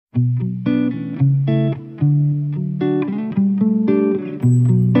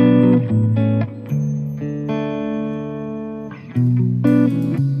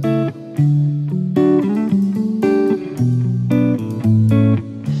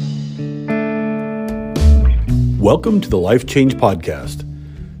Welcome to the Life Change Podcast.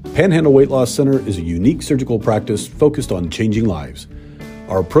 Panhandle Weight Loss Center is a unique surgical practice focused on changing lives.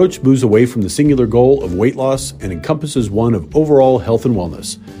 Our approach moves away from the singular goal of weight loss and encompasses one of overall health and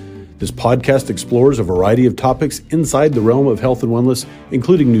wellness. This podcast explores a variety of topics inside the realm of health and wellness,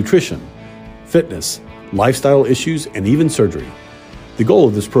 including nutrition, fitness, lifestyle issues, and even surgery. The goal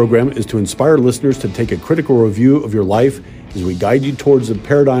of this program is to inspire listeners to take a critical review of your life as we guide you towards a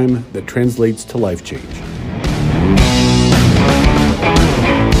paradigm that translates to life change.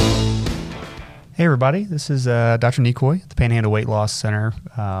 Hey everybody, this is Dr. Nikoy at the Panhandle Weight Loss Center.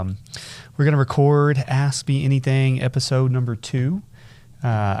 We're going to record Ask Me Anything episode number 2.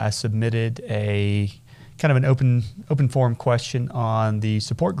 I submitted a kind of an open forum question on the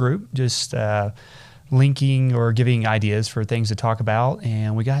support group, just linking or giving ideas for things to talk about.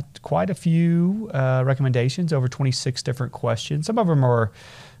 And we got quite a few recommendations, over 26 different questions. Some of them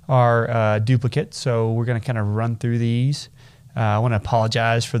are duplicate, so we're going to kind of run through these. I want to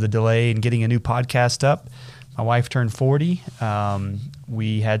apologize for the delay in getting a new podcast up. My wife turned 40.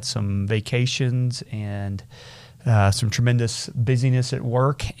 We had some vacations and some tremendous busyness at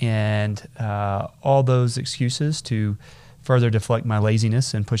work, and all those excuses to further deflect my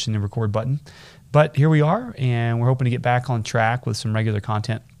laziness and pushing the record button. But here we are, and we're hoping to get back on track with some regular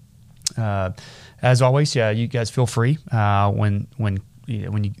content. As always, you guys feel free when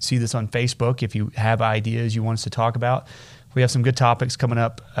you see this on Facebook, if you have ideas you want us to talk about. We have some good topics coming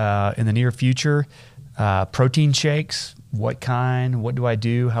up in the near future. Protein shakes, what kind, what do I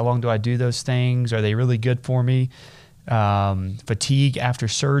do, how long do I do those things, are they really good for me? Fatigue after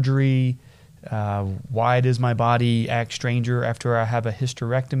surgery, why does my body act stranger after I have a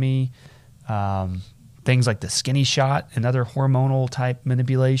hysterectomy? Things like the skinny shot and other hormonal type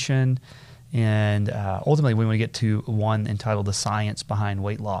manipulation. And ultimately, we want to get to one entitled The Science Behind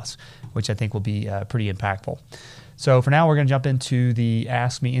Weight Loss, which I think will be pretty impactful. So for now, we're going to jump into the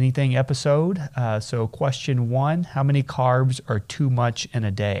Ask Me Anything episode. So question 1, how many carbs are too much in a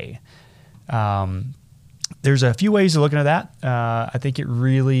day? There's a few ways of looking at that. I think it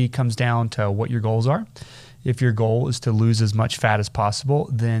really comes down to what your goals are. If your goal is to lose as much fat as possible,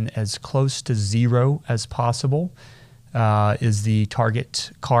 then as close to 0 as possible is the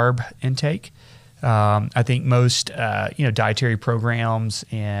target carb intake. I think most dietary programs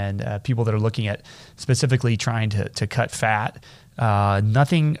and people that are looking at specifically trying to cut fat,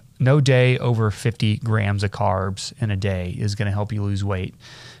 no day over 50 grams of carbs in a day is going to help you lose weight.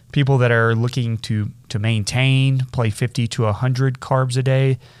 People that are looking to maintain, play 50 to 100 carbs a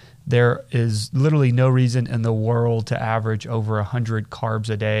day, there is literally no reason in the world to average over 100 carbs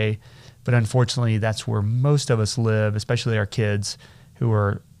a day. But unfortunately, that's where most of us live, especially our kids who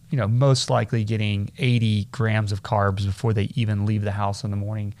are most likely getting 80 grams of carbs before they even leave the house in the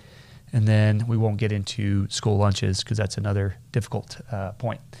morning. And then we won't get into school lunches because that's another difficult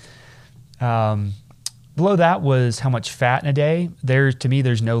point. Below that was how much fat in a day. To me,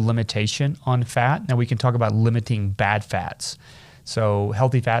 there's no limitation on fat. Now we can talk about limiting bad fats. So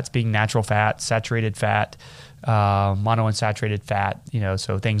healthy fats being natural fat, saturated fat, monounsaturated fat,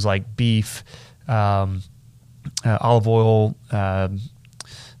 so things like beef, olive oil,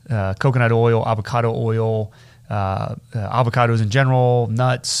 coconut oil, avocado oil, avocados in general,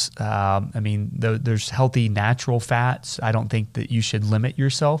 nuts. There's healthy natural fats. I don't think that you should limit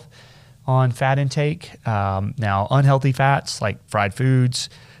yourself on fat intake. Now, unhealthy fats like fried foods,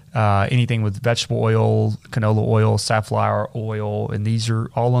 anything with vegetable oil, canola oil, safflower oil, and these are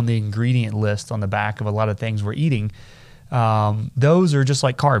all on the ingredient list on the back of a lot of things we're eating. Those are just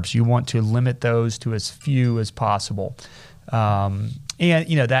like carbs. You want to limit those to as few as possible. And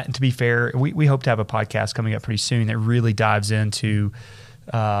that, to be fair, we hope to have a podcast coming up pretty soon that really dives into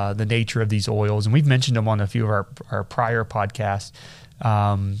the nature of these oils, and we've mentioned them on a few of our prior podcasts.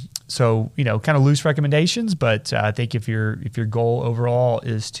 So kind of loose recommendations, but I think if your goal overall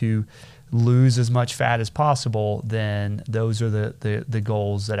is to lose as much fat as possible, then those are the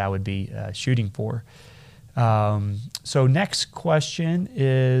goals that I would be shooting for. So next question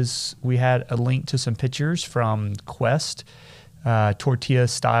is, we had a link to some pictures from Quest.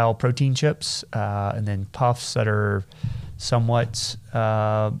 Tortilla-style protein chips, and then puffs that are somewhat,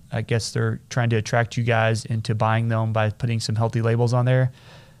 I guess they're trying to attract you guys into buying them by putting some healthy labels on there.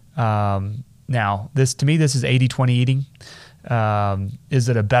 Now, this is 80-20 eating. Is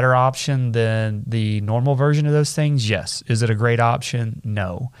it a better option than the normal version of those things? Yes. Is it a great option?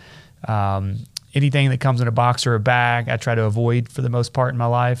 No. Anything that comes in a box or a bag, I try to avoid for the most part in my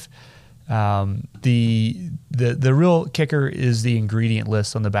life. The real kicker is the ingredient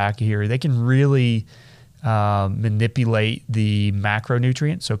list on the back here. They can really manipulate the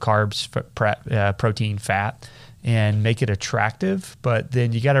macronutrients, so carbs, protein, fat, and make it attractive, but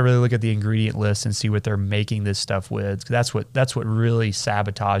then you got to really look at the ingredient list and see what they're making this stuff with. That's what really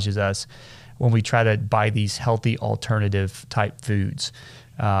sabotages us when we try to buy these healthy alternative type foods.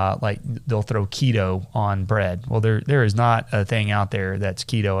 Like they'll throw keto on bread. Well, there is not a thing out there that's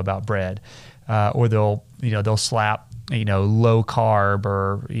keto about bread. Or they'll slap low carb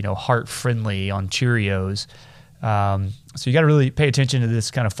or heart friendly on Cheerios. So you got to really pay attention to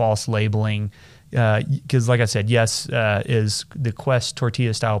this kind of false labeling. Because like I said, yes, is the Quest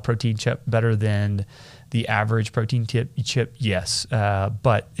tortilla style protein chip better than the average protein chip? Yes.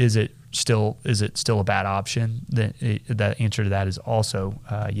 But is it still a bad option? The answer to that is also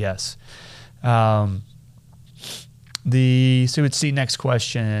yes. So let's see, next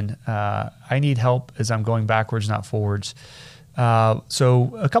question. I need help as I'm going backwards, not forwards.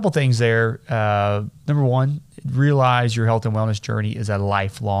 So a couple things there. Number one, realize your health and wellness journey is a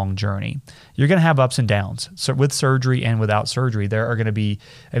lifelong journey. You're going to have ups and downs. So with surgery and without surgery, there are going to be,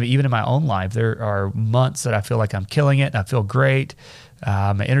 even in my own life, there are months that I feel like I'm killing it and I feel great.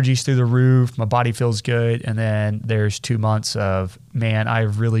 My energy's through the roof. My body feels good. And then there's 2 months of, man,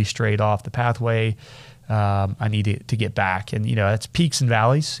 I've really strayed off the pathway. I need to get back. And, that's peaks and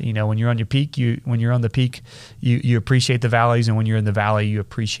valleys. When you're on your peak, when you're on the peak, you appreciate the valleys. And when you're in the valley, you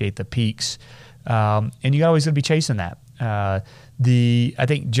appreciate the peaks. And you always going to be chasing that. I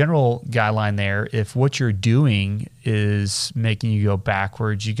think general guideline there, if what you're doing is making you go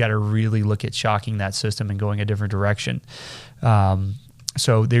backwards, you got to really look at shocking that system and going a different direction.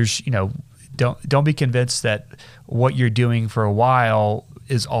 So there's, don't be convinced that what you're doing for a while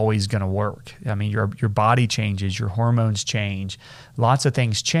is always going to work. I mean, your body changes, your hormones change, lots of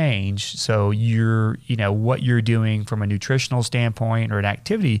things change. So what you're doing from a nutritional standpoint or an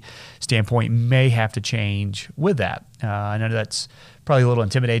activity standpoint may have to change with that. I know that's probably a little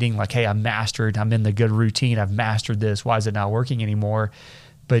intimidating. Like, hey, I'm in the good routine. I've mastered this. Why is it not working anymore?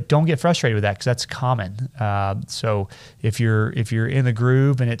 But don't get frustrated with that because that's common. So if you're in the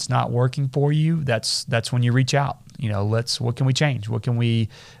groove and it's not working for you, that's when you reach out. What can we change? What can we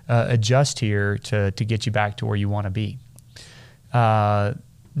adjust here to get you back to where you want to be?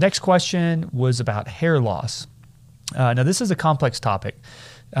 Next question was about hair loss. Now this is a complex topic.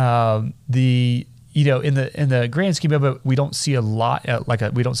 In the grand scheme of it, we don't see a lot,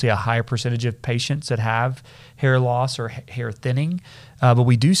 we don't see a higher percentage of patients that have hair loss or hair thinning, but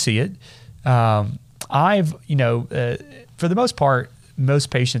we do see it. For the most part, most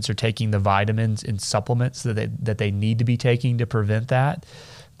patients are taking the vitamins and supplements that they need to be taking to prevent that.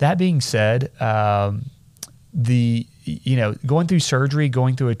 That being said, going through surgery,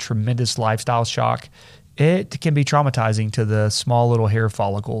 going through a tremendous lifestyle shock, it can be traumatizing to the small little hair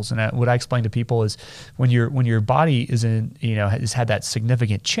follicles. And what I explain to people is when your body has had that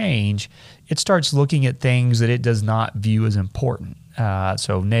significant change, it starts looking at things that it does not view as important.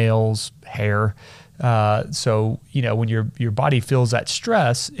 So nails, hair. When your body feels that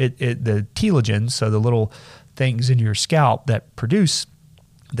stress, the telogens, so the little things in your scalp that produce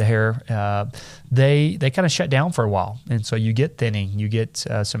the hair, they kind of shut down for a while. And so you get thinning, you get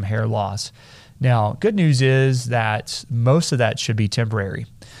some hair loss. Now, good news is that most of that should be temporary.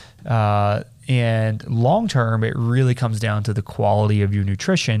 And long term, it really comes down to the quality of your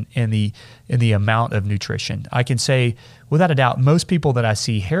nutrition and the amount of nutrition. I can say without a doubt, most people that I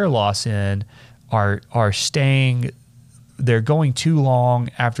see hair loss in are staying, they're going too long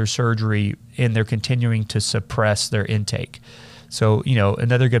after surgery and they're continuing to suppress their intake. So,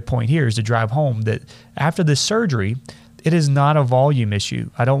 another good point here is to drive home that after this surgery, it is not a volume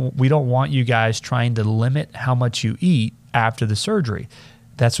issue. We don't want you guys trying to limit how much you eat after the surgery.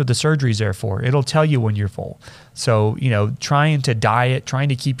 That's what the surgery is there for. It'll tell you when you're full. So, trying to diet, trying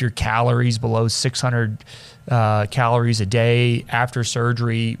to keep your calories below 600 calories a day after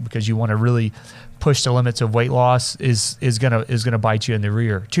surgery because you want to really push the limits of weight loss is gonna bite you in the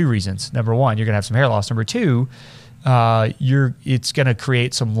rear. 2 reasons. Number one, you're gonna have some hair loss. Number two, it's gonna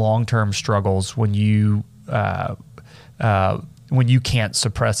create some long-term struggles when you can't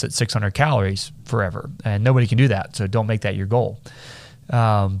suppress at 600 calories forever, and nobody can do that. So don't make that your goal.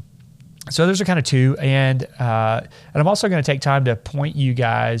 So those are kind of 2. And I'm also going to take time to point you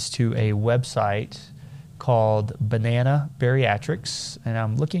guys to a website called Banana Bariatrics. And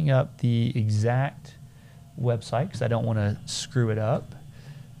I'm looking up the exact website because I don't want to screw it up.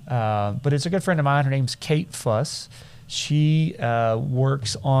 But it's a good friend of mine. Her name's Kate Fuss. She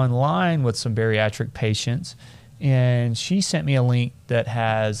works online with some bariatric patients. And she sent me a link that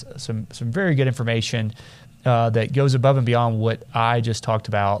has some very good information that goes above and beyond what I just talked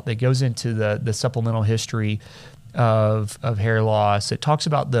about, that goes into the supplemental history of hair loss. It talks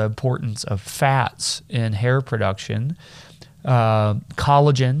about the importance of fats in hair production,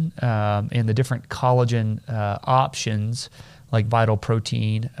 collagen, and the different collagen options like Vital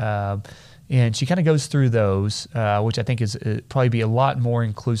Protein. And she kind of goes through those, which I think is probably be a lot more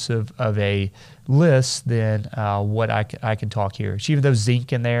inclusive of a list than what I can talk here. She even throws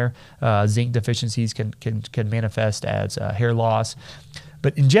zinc in there. Zinc deficiencies can manifest as hair loss.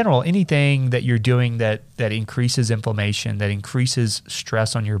 But in general, anything that you're doing that increases inflammation, that increases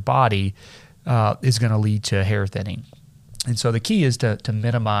stress on your body, is going to lead to hair thinning. And so the key is to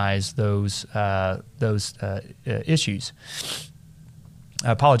minimize those issues.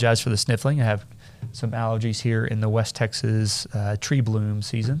 I apologize for the sniffling. I have some allergies here in the West Texas tree bloom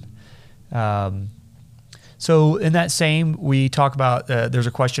season. So in that same, we talk about, there's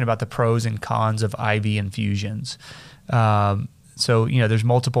a question about the pros and cons of IV infusions. So, there's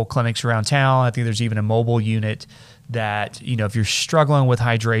multiple clinics around town. I think there's even a mobile unit that, if you're struggling with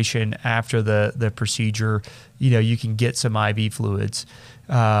hydration after the procedure, you can get some IV fluids.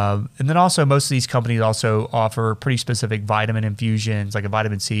 And then also most of these companies also offer pretty specific vitamin infusions, like a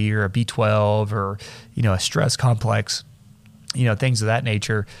vitamin C or a B12 or, a stress complex, things of that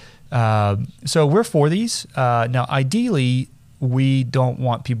nature. So we're for these. Now, ideally, we don't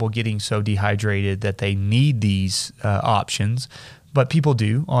want people getting so dehydrated that they need these options, but people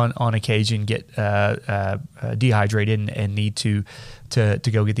do on occasion get dehydrated and need to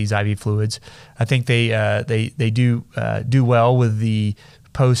go get these IV fluids. I think they do well with the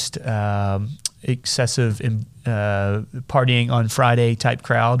post excessive partying on Friday type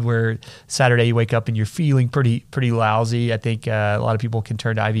crowd, where Saturday you wake up and you're feeling pretty lousy. I think a lot of people can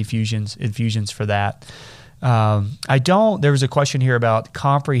turn to IV infusions for that. There was a question here about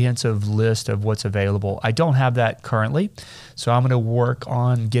comprehensive list of what's available. I don't have that currently, so I'm going to work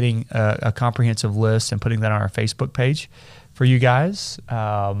on getting a comprehensive list and putting that on our Facebook page for you guys.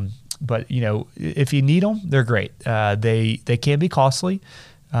 But if you need them, they're great. They can be costly.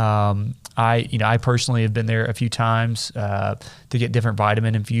 I personally have been there a few times to get different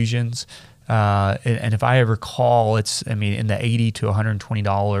vitamin infusions. And if I ever recall, it's in the $80 to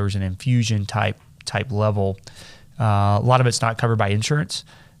 $120 an infusion type level. A lot of it's not covered by insurance.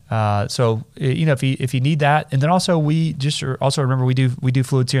 So if you need that, and then also remember we do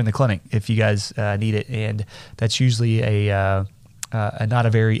fluids here in the clinic if you guys need it, and that's usually a not a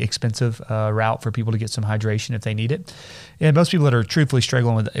very expensive route for people to get some hydration if they need it. And most people that are truthfully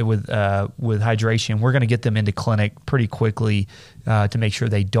struggling with hydration, we're going to get them into clinic pretty quickly to make sure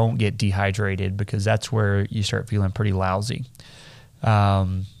they don't get dehydrated, because that's where you start feeling pretty lousy.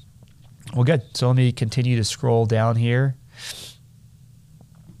 Well, good. So let me continue to scroll down here.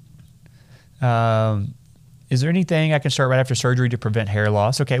 Is there anything I can start right after surgery to prevent hair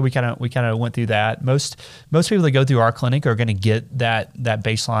loss? Okay, we kind of went through that. Most people that go through our clinic are going to get that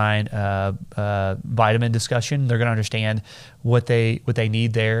baseline vitamin discussion. They're going to understand what they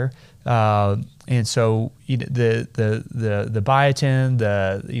need there. And so the biotin,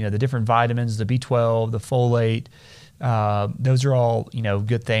 the different vitamins, the B12, the folate. Those are all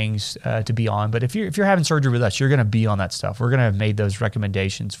good things to be on. But if you're having surgery with us, you're going to be on that stuff. We're going to have made those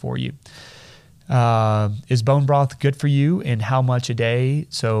recommendations for you. Is bone broth good for you, and how much a day?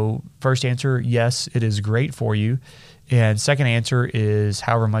 So first answer, yes, it is great for you. And second answer is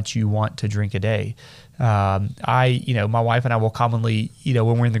however much you want to drink a day. My wife and I will commonly,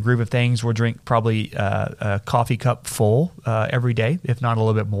 when we're in the groove of things, we'll drink probably a coffee cup full every day, if not a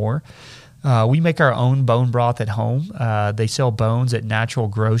little bit more. We make our own bone broth at home. They sell bones at Natural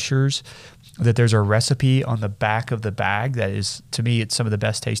Grocers. That there's a recipe on the back of the bag that is, to me, it's some of the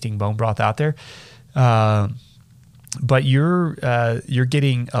best tasting bone broth out there. But you're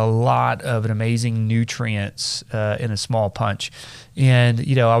getting a lot of amazing nutrients in a small punch. And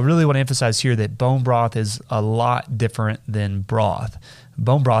I really want to emphasize here that bone broth is a lot different than broth.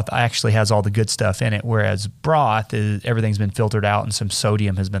 Bone broth actually has all the good stuff in it, whereas broth everything's been filtered out and some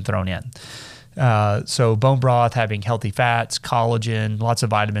sodium has been thrown in. So bone broth having healthy fats, collagen, lots of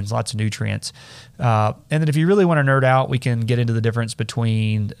vitamins, lots of nutrients. And then if you really want to nerd out, we can get into the difference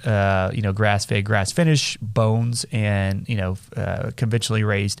between, grass-fed, grass-finished bones and, conventionally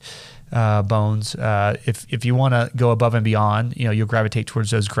raised bones. If you want to go above and beyond, you'll gravitate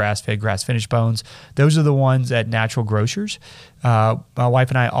towards those grass-fed, grass-finished bones. Those are the ones at Natural Grocers. My wife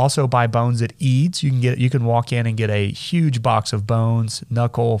and I also buy bones at Eads. You can walk in and get a huge box of bones,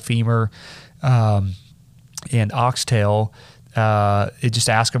 knuckle, femur, and oxtail. Just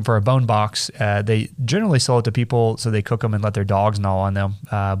ask them for a bone box. They generally sell it to people so they cook them and let their dogs gnaw on them.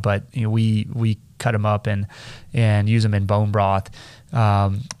 But we cut them up and use them in bone broth.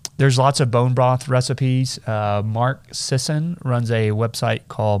 There's lots of bone broth recipes. Mark Sisson runs a website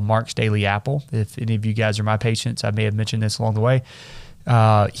called Mark's Daily Apple. If any of you guys are my patients, I may have mentioned this along the way.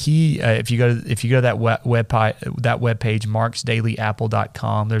 If you go to that web page,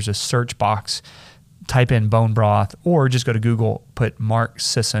 marksdailyapple.com, there's a search box. Type in bone broth, or just go to Google, put Mark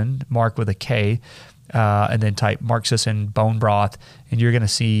Sisson, Mark with a K, and then type Mark Sisson bone broth, and you're going to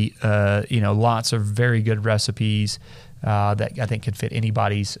see lots of very good recipes that I think can fit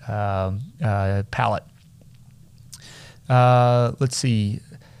anybody's palate. Let's see.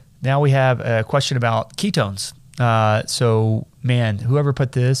 Now we have a question about ketones. So man, whoever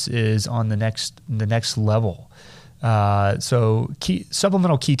put this is on the next level. Supplemental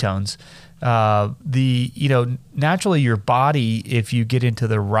ketones. Naturally your body, if you get into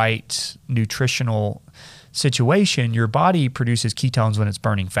the right nutritional situation, your body produces ketones when it's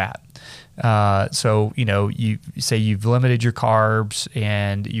burning fat. You say you've limited your carbs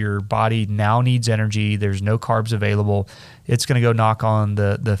and your body now needs energy. There's no carbs available. It's going to go knock on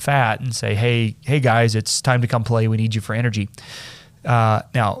the fat and say, hey guys, it's time to come play. We need you for energy.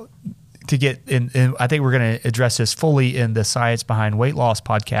 Now, to get in, I think we're going to address this fully in the Science Behind Weight Loss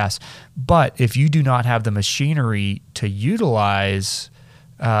podcast. But if you do not have the machinery to utilize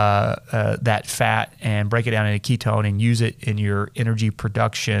that fat and break it down into ketone and use it in your energy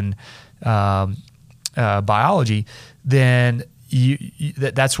production biology, then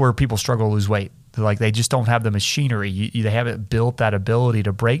that's where people struggle to lose weight. Like they just don't have the machinery. They haven't built that ability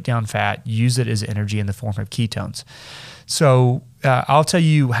to break down fat, use it as energy in the form of ketones. So I'll tell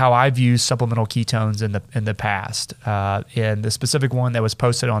you how I've used supplemental ketones in the past. And the specific one that was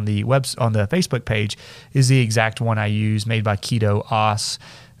posted on the Facebook page is the exact one I use, made by Keto Os.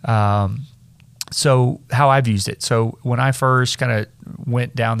 So how I've used it. So when I first kind of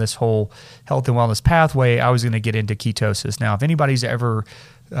went down this whole health and wellness pathway, I was going to get into ketosis. Now, if anybody's ever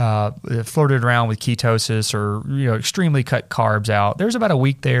flirted around with ketosis or extremely cut carbs out, there's about a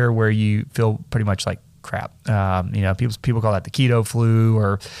week there where you feel pretty much like crap. People call that the keto flu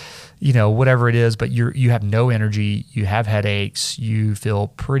or whatever it is, but you have no energy, you have headaches, you feel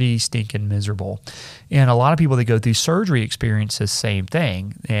pretty stinking miserable. And a lot of people that go through surgery experience the same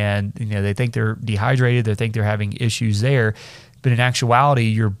thing. And they think they're dehydrated, they think they're having issues there, but in actuality,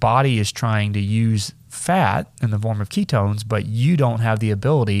 your body is trying to use fat in the form of ketones, but you don't have the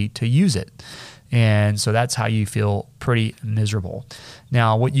ability to use it. And so that's how you feel pretty miserable.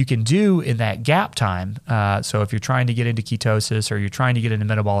 Now, what you can do in that gap time, so if you're trying to get into ketosis or you're trying to get into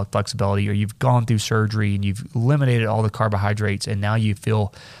metabolic flexibility or you've gone through surgery and you've eliminated all the carbohydrates and now you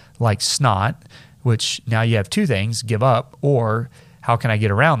feel like snot, which now you have two things, give up, or how can I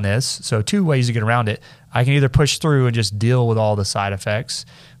get around this? So two ways to get around it. I can either push through and just deal with all the side effects,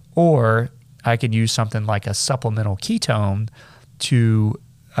 or I can use something like a supplemental ketone to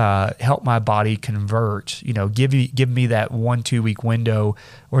help my body convert, give me that 1-2 week window,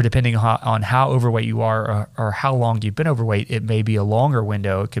 or depending on how overweight you are or how long you've been overweight, it may be a longer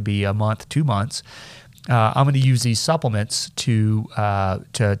window. It could be a month, 2 months. I'm going to use these supplements to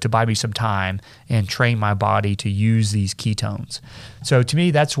buy me some time and train my body to use these ketones. So to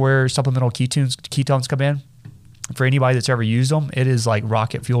me, that's where supplemental ketones come in. For anybody that's ever used them, it is like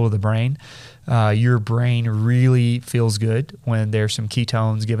rocket fuel to the brain. Your brain really feels good when there's some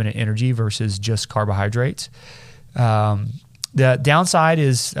ketones giving it energy versus just carbohydrates. The downside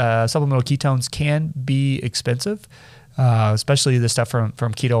is supplemental ketones can be expensive, especially the stuff from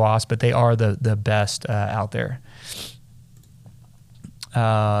Keto Os, but they are the best out there.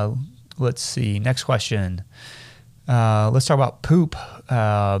 Let's see. Next question. Let's talk about poop.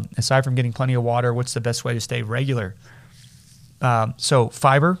 Aside from getting plenty of water, what's the best way to stay regular? So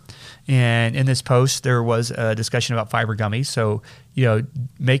fiber, and in this post, there was a discussion about fiber gummies. So,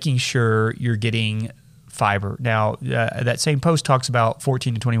 making sure you're getting fiber. Now, that same post talks about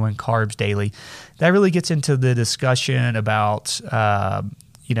 14 to 21 carbs daily. That really gets into the discussion about,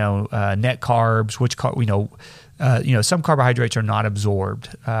 net carbs, some carbohydrates are not absorbed.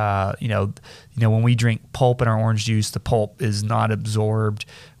 When we drink pulp in our orange juice, the pulp is not absorbed,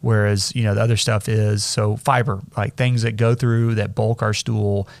 whereas, the other stuff is. So fiber, like things that go through, that bulk our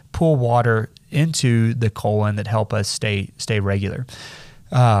stool, pull water into the colon that help us stay regular.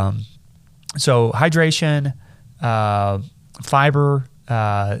 So hydration, fiber.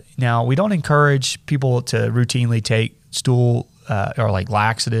 Now, we don't encourage people to routinely take stool or like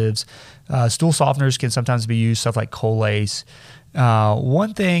laxatives. Stool softeners can sometimes be used, stuff like Colace.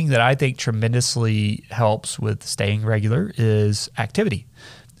 One thing that I think tremendously helps with staying regular is activity,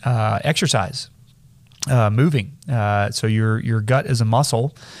 exercise, moving. So your gut is a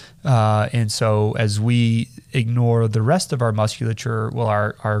muscle. And so as we ignore the rest of our musculature, well,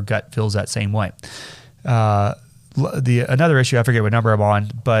 our gut feels that same way. Another issue, I forget what number I'm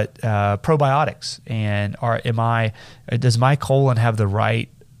on, but probiotics, and does my colon have the right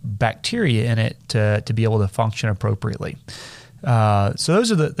bacteria in it to be able to function appropriately? So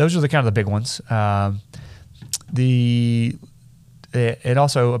those are the kind of the big ones. And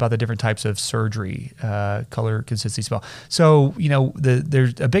also about the different types of surgery, color, consistency, smell. So,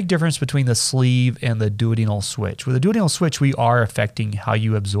 there's a big difference between the sleeve and the duodenal switch. With the duodenal switch, we are affecting how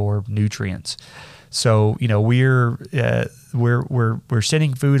you absorb nutrients. So, we're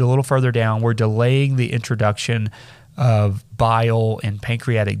sending food a little further down. We're delaying the introduction of bile and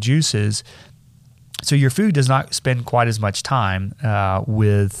pancreatic juices. So your food does not spend quite as much time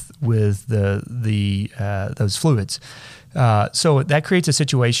with those fluids. So that creates a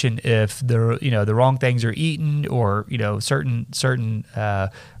situation if the wrong things are eaten, or certain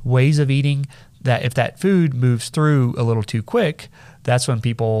ways of eating, that if that food moves through a little too quick, that's when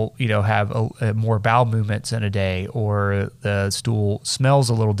people have more bowel movements in a day, or the stool smells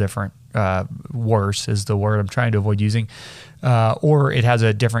a little different. Worse is the word I'm trying to avoid using. Or it has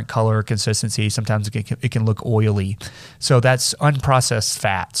a different color, consistency. Sometimes it can look oily. So that's unprocessed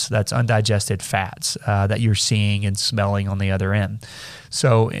fats. That's undigested fats that you're seeing and smelling on the other end.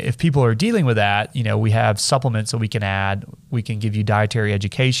 So if people are dealing with that, we have supplements that we can add. We can give you dietary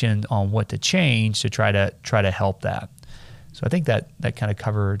education on what to change to try to help that. So I think that kind of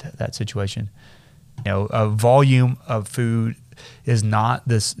covered that situation. A volume of food is not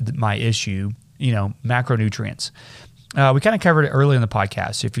my issue. Macronutrients. We kind of covered it early in the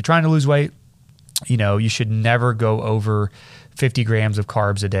podcast. If you're trying to lose weight, you should never go over 50 grams of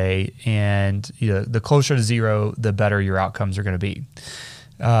carbs a day. And the closer to zero, the better your outcomes are going to be.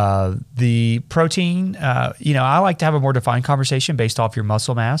 The protein, I like to have a more defined conversation based off your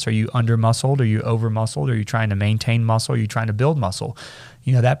muscle mass. Are you under muscled? Are you over muscled? Are you trying to maintain muscle? Are you trying to build muscle?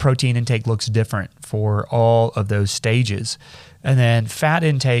 That protein intake looks different for all of those stages. And then fat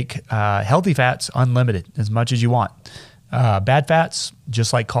intake, healthy fats, unlimited, as much as you want. Bad fats,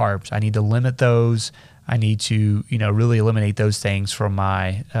 just like carbs, I need to limit those. I need to, really eliminate those things from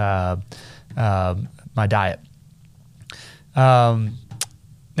my my diet.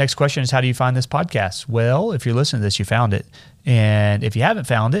 Next question is, how do you find this podcast? Well, if you're listening to this, you found it. And if you haven't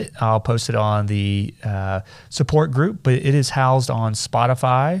found it, I'll post it on the support group, but it is housed on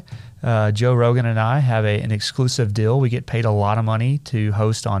Spotify. Joe Rogan and I have an exclusive deal. We get paid a lot of money to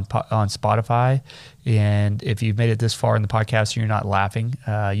host on Spotify. And if you've made it this far in the podcast and you're not laughing,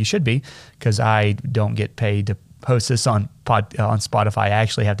 you should be, because I don't get paid to host this on Spotify. I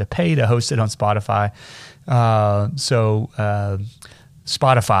actually have to pay to host it on Spotify.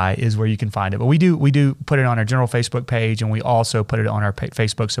 Spotify is where you can find it. But we do put it on our general Facebook page, and we also put it on our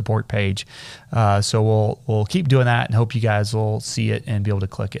Facebook support page. So we'll keep doing that, and hope you guys will see it and be able to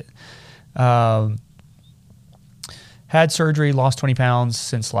click it. Had surgery, lost 20 pounds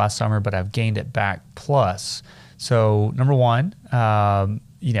since last summer, but I've gained it back plus. So number one,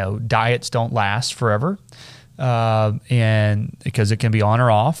 diets don't last forever, and because it can be on or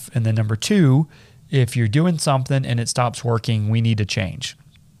off. And then number two, if you're doing something and it stops working, we need to change.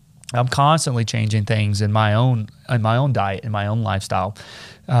 I'm constantly changing things in my own diet, in my own lifestyle.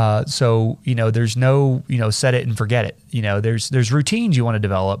 So there's no set it and forget it. There's routines you want to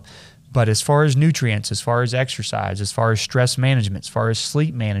develop, but as far as nutrients, as far as exercise, as far as stress management, as far as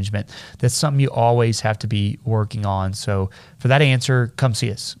sleep management, that's something you always have to be working on. So for that answer, come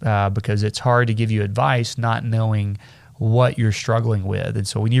see us, because it's hard to give you advice not knowing what you're struggling with. And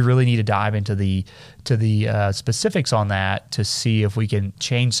so we really need to dive into the specifics on that to see if we can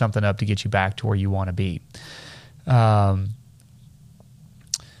change something up to get you back to where you want to be.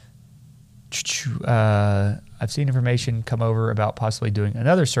 I've seen information come over about possibly doing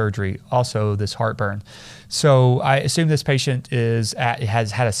another surgery, also this heartburn. So I assume this patient has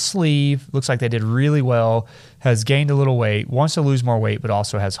had a sleeve, looks like they did really well, has gained a little weight, wants to lose more weight, but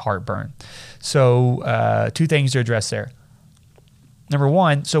also has heartburn. So two things to address there. Number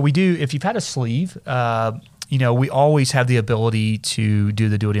one, so if you've had a sleeve, we always have the ability to do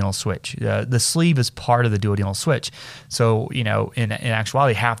the duodenal switch. The sleeve is part of the duodenal switch. So, in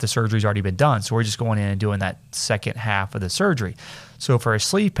actuality, half the surgery's already been done. So we're just going in and doing that second half of the surgery. So for a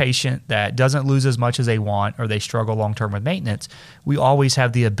sleeve patient that doesn't lose as much as they want, or they struggle long-term with maintenance, we always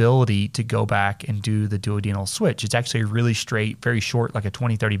have the ability to go back and do the duodenal switch. It's actually really straight, very short, like a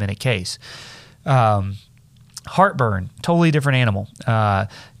 20, 30-minute case. Heartburn, totally different animal.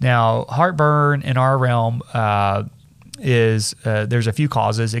 Now, heartburn in our realm is there's a few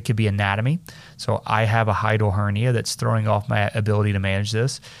causes. It could be anatomy. So I have a hiatal hernia that's throwing off my ability to manage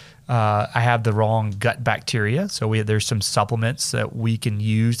this. I have the wrong gut bacteria. So there's some supplements that we can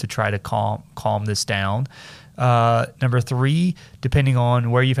use to try to calm this down. Number 3, depending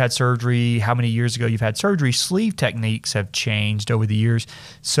on where you've had surgery, how many years ago you've had surgery, sleeve techniques have changed over the years.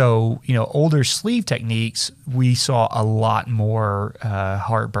 So, older sleeve techniques, we saw a lot more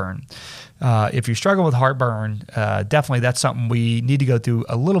heartburn. If you're struggling with heartburn, definitely that's something we need to go through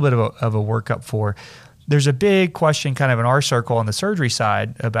a little bit of a workup for. There's a big question kind of in our circle on the surgery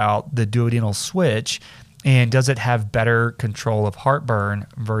side about the duodenal switch, and does it have better control of heartburn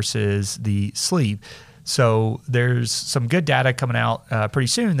versus the sleeve? So there's some good data coming out pretty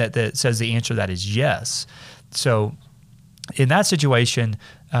soon that says the answer to that is yes. So in that situation,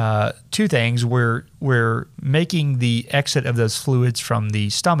 2 things: we're making the exit of those fluids from the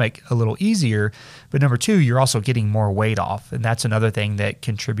stomach a little easier, but number 2, you're also getting more weight off, and that's another thing that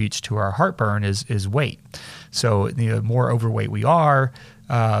contributes to our heartburn is weight. So the more overweight we are,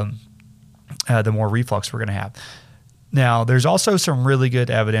 the more reflux we're going to have. Now, there's also some really good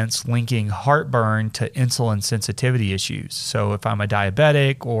evidence linking heartburn to insulin sensitivity issues. So if I'm a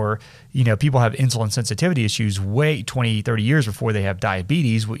diabetic, or, people have insulin sensitivity issues 20, 30 years before they have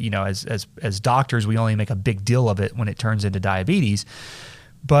diabetes. As doctors, we only make a big deal of it when it turns into diabetes.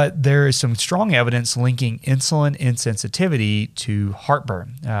 But there is some strong evidence linking insulin insensitivity to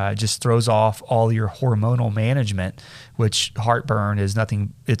heartburn. It just throws off all your hormonal management, which heartburn is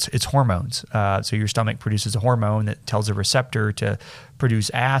nothing, it's hormones. So your stomach produces a hormone that tells a receptor to produce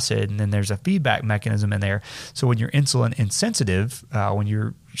acid, and then there's a feedback mechanism in there. So when you're insulin insensitive, when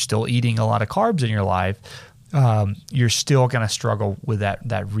you're still eating a lot of carbs in your life, you're still going to struggle with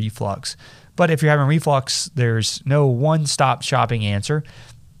that reflux. But if you're having reflux, there's no one-stop shopping answer.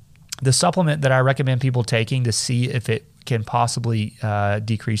 The supplement that I recommend people taking to see if it can possibly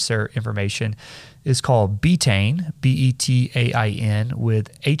decrease their inflammation is called betaine, Betain,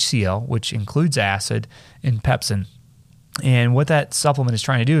 with HCl, which includes acid, and pepsin. And what that supplement is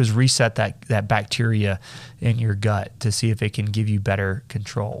trying to do is reset that bacteria in your gut to see if it can give you better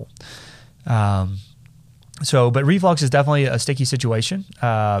control. But reflux is definitely a sticky situation.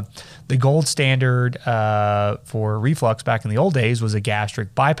 The gold standard for reflux back in the old days was a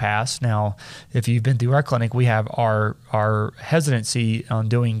gastric bypass. Now, if you've been through our clinic, we have our hesitancy on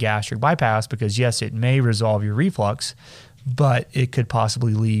doing gastric bypass because, yes, it may resolve your reflux, but it could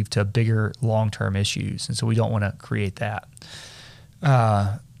possibly lead to bigger long-term issues. And so we don't want to create that.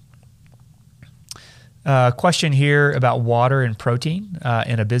 Question here about water and protein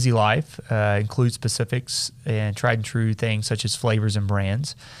in a busy life. Include specifics and tried and true things such as flavors and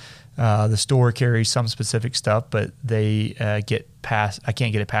brands. The store carries some specific stuff, but I can't get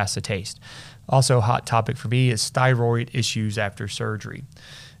it past the taste. Also, a hot topic for me is thyroid issues after surgery.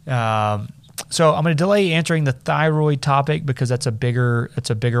 So I'm going to delay answering the thyroid topic because that's a bigger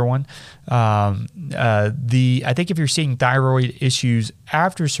one. I think if you're seeing thyroid issues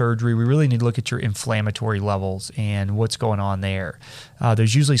after surgery, we really need to look at your inflammatory levels and what's going on there.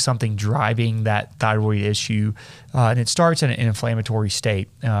 There's usually something driving that thyroid issue, and it starts in an inflammatory state.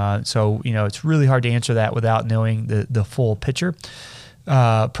 So it's really hard to answer that without knowing the full picture.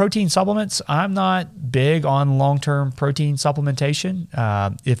 Protein supplements, I'm not big on long-term protein supplementation.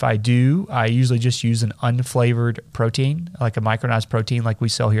 If I do, I usually just use an unflavored protein, like a micronized protein like we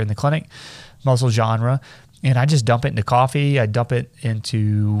sell here in the clinic, Muscle Genre, and I just dump it into coffee. I dump it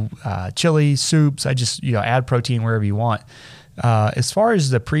into chili, soups. I just add protein wherever you want. As far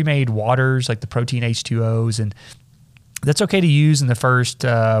as the pre-made waters, like the protein H2Os, and that's okay to use in the first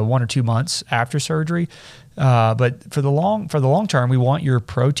 1 or 2 months after surgery. But for the long term, we want your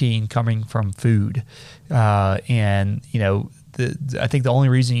protein coming from food. I think the only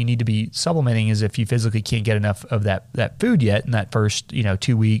reason you need to be supplementing is if you physically can't get enough of that food yet in that first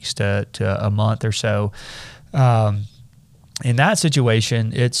 2 weeks to a month or so. In that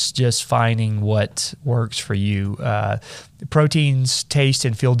situation, it's just finding what works for you. Proteins taste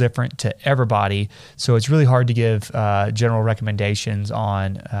and feel different to everybody, so it's really hard to give general recommendations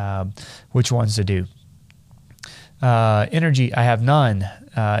on which ones to do. Energy, I have none.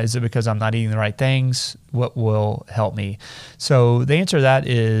 Is it because I'm not eating the right things? What will help me? So the answer to that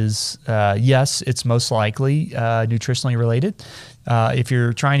is yes, it's most likely nutritionally related. If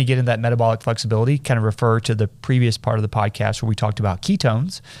you're trying to get in that metabolic flexibility, kind of refer to the previous part of the podcast where we talked about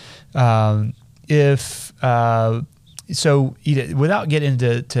ketones. Without getting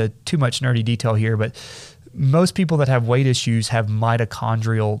into too much nerdy detail here, but most people that have weight issues have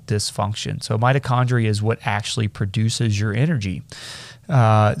mitochondrial dysfunction. So mitochondria is what actually produces your energy.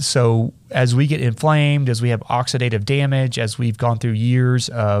 So as we get inflamed, as we have oxidative damage, as we've gone through years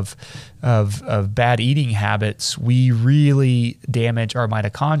of bad eating habits, we really damage our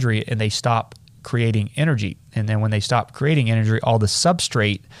mitochondria and they stop creating energy. And then when they stop creating energy, all the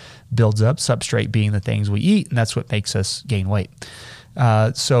substrate builds up, substrate being the things we eat, and that's what makes us gain weight.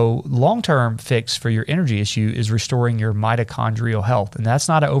 So long-term fix for your energy issue is restoring your mitochondrial health, and that's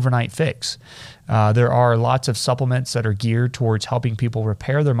not an overnight fix. There are lots of supplements that are geared towards helping people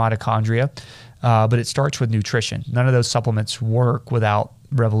repair their mitochondria, but it starts with nutrition. None of those supplements work without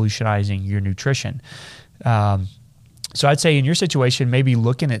revolutionizing your nutrition. So I'd say in your situation, maybe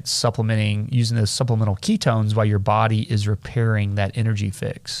looking at supplementing, using those supplemental ketones while your body is repairing that energy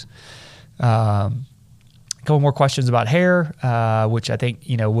fix. A couple more questions about hair, which I think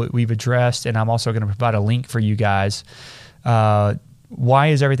we've addressed, and I'm also going to provide a link for you guys. Why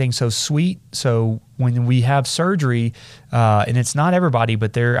is everything so sweet? So when we have surgery, and it's not everybody,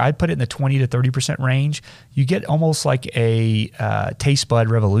 but I'd put it in the 20 to 30% range, you get almost like a taste bud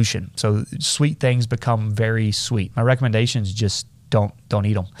revolution. So sweet things become very sweet. My recommendation is just don't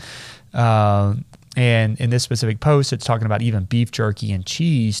eat them. And in this specific post, it's talking about even beef jerky and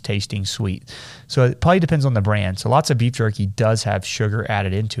cheese tasting sweet. So it probably depends on the brand. So lots of beef jerky does have sugar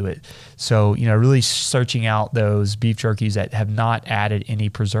added into it. So, really searching out those beef jerkies that have not added any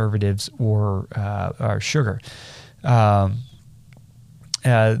preservatives or sugar.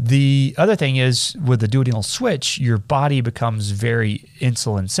 The other thing is with the duodenal switch, your body becomes very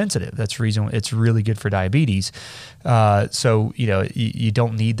insulin sensitive. That's the reason it's really good for diabetes. So you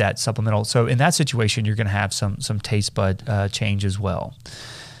don't need that supplemental. So in that situation, you're going to have some taste bud change as well.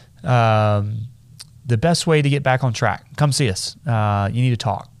 The best way to get back on track, come see us. You need to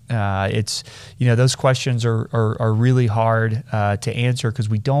talk. It's those questions are really hard to answer because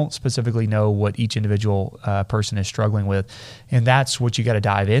we don't specifically know what each individual person is struggling with, and that's what you got to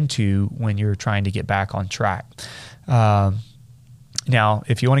dive into when you're trying to get back on track. Now,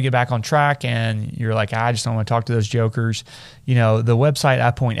 if you want to get back on track and you're like, I just don't want to talk to those jokers, the website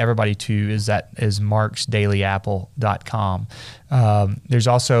I point everybody to is marksdailyapple.com. There's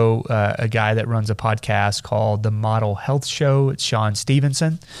also a guy that runs a podcast called The Model Health Show. It's Sean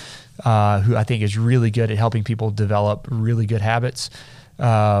Stevenson, who I think is really good at helping people develop really good habits.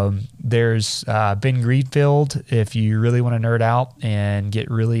 There's Ben Greenfield, if you really want to nerd out and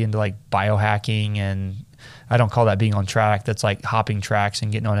get really into like biohacking, and I don't call that being on track. That's like hopping tracks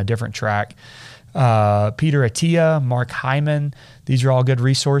and getting on a different track. Peter Attia, Mark Hyman, these are all good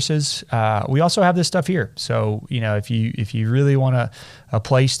resources. We also have this stuff here. So, if you really want a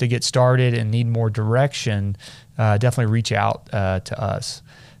place to get started and need more direction, definitely reach out to us.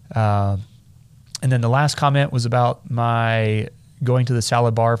 And then the last comment was about my going to the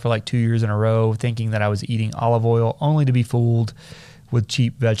salad bar for like 2 years in a row, thinking that I was eating olive oil, only to be fooled with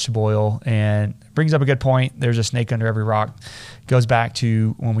cheap vegetable oil. And brings up a good point. There's a snake under every rock. Goes back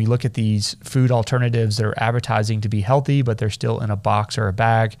to when we look at these food alternatives that are advertising to be healthy, but they're still in a box or a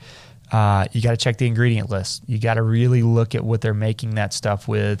bag. You got to check the ingredient list. You got to really look at what they're making that stuff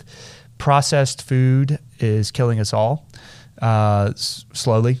with. Processed food is killing us all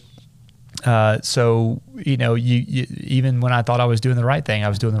slowly. So, you even when I thought I was doing the right thing, I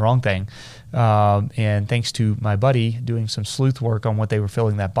was doing the wrong thing. And thanks to my buddy doing some sleuth work on what they were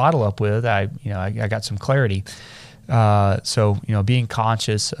filling that bottle up with, I got some clarity. So, being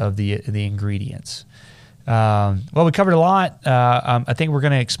conscious of the ingredients. Well, we covered a lot. I think we're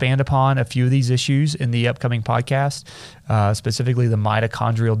going to expand upon a few of these issues in the upcoming podcast, specifically the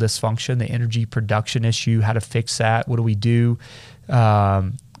mitochondrial dysfunction, the energy production issue, how to fix that, what do we do?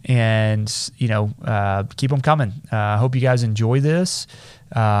 And keep them coming. I hope you guys enjoy this.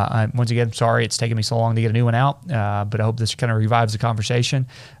 Once again, sorry it's taken me so long to get a new one out, but I hope this kind of revives the conversation.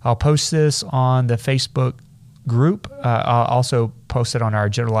 I'll post this on the Facebook group. I'll also post it on our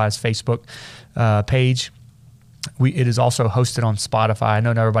generalized Facebook page. It is also hosted on Spotify. I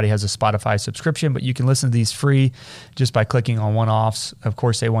know not everybody has a Spotify subscription, but you can listen to these free just by clicking on one-offs. Of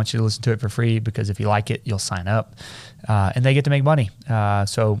course, they want you to listen to it for free because if you like it, you'll sign up, and they get to make money.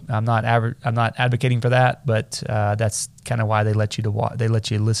 So I'm not advocating for that, but that's kind of why they let you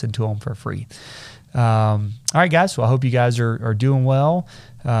listen to them for free. All right, guys. Well, I hope you guys are doing well,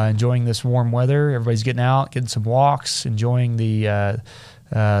 enjoying this warm weather. Everybody's getting out, getting some walks, enjoying the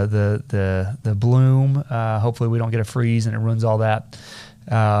bloom. Hopefully we don't get a freeze and it ruins all that.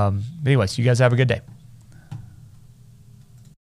 But anyways, you guys have a good day.